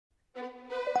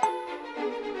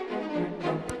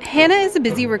Hannah is a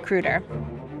busy recruiter.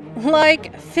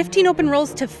 Like 15 open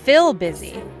roles to fill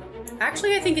busy.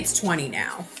 Actually, I think it's 20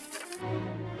 now.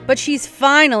 But she's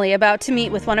finally about to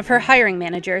meet with one of her hiring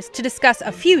managers to discuss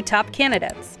a few top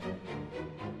candidates.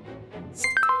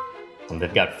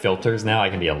 They've got filters now. I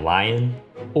can be a lion,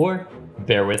 or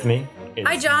bear with me.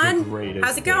 Hi, John.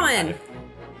 How's it going?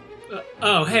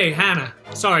 Oh, hey, Hannah.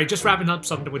 Sorry, just wrapping up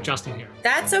something with Justin here.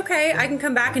 That's okay. I can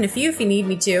come back in a few if you need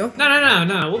me to.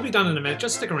 No. We'll be done in a minute.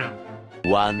 Just stick around.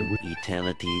 One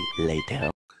eternity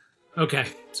later. Okay,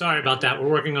 sorry about that. We're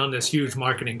working on this huge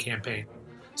marketing campaign.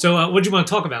 So, what do you want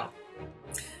to talk about?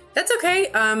 That's okay.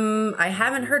 I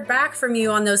haven't heard back from you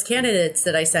on those candidates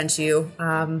that I sent you.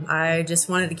 I just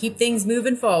wanted to keep things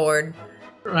moving forward.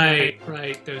 Right.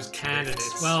 Those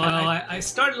candidates. Well, I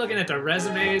started looking at their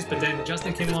resumes, but then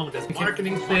Justin came along with this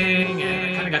marketing thing,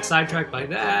 and I kind of got sidetracked by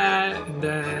that, and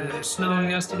then it was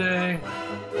snowing yesterday.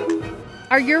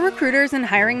 Are your recruiters and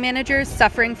hiring managers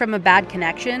suffering from a bad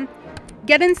connection?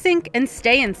 Get in sync and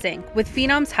stay in sync with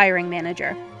Phenom's Hiring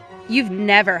Manager. You've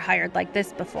never hired like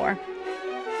this before.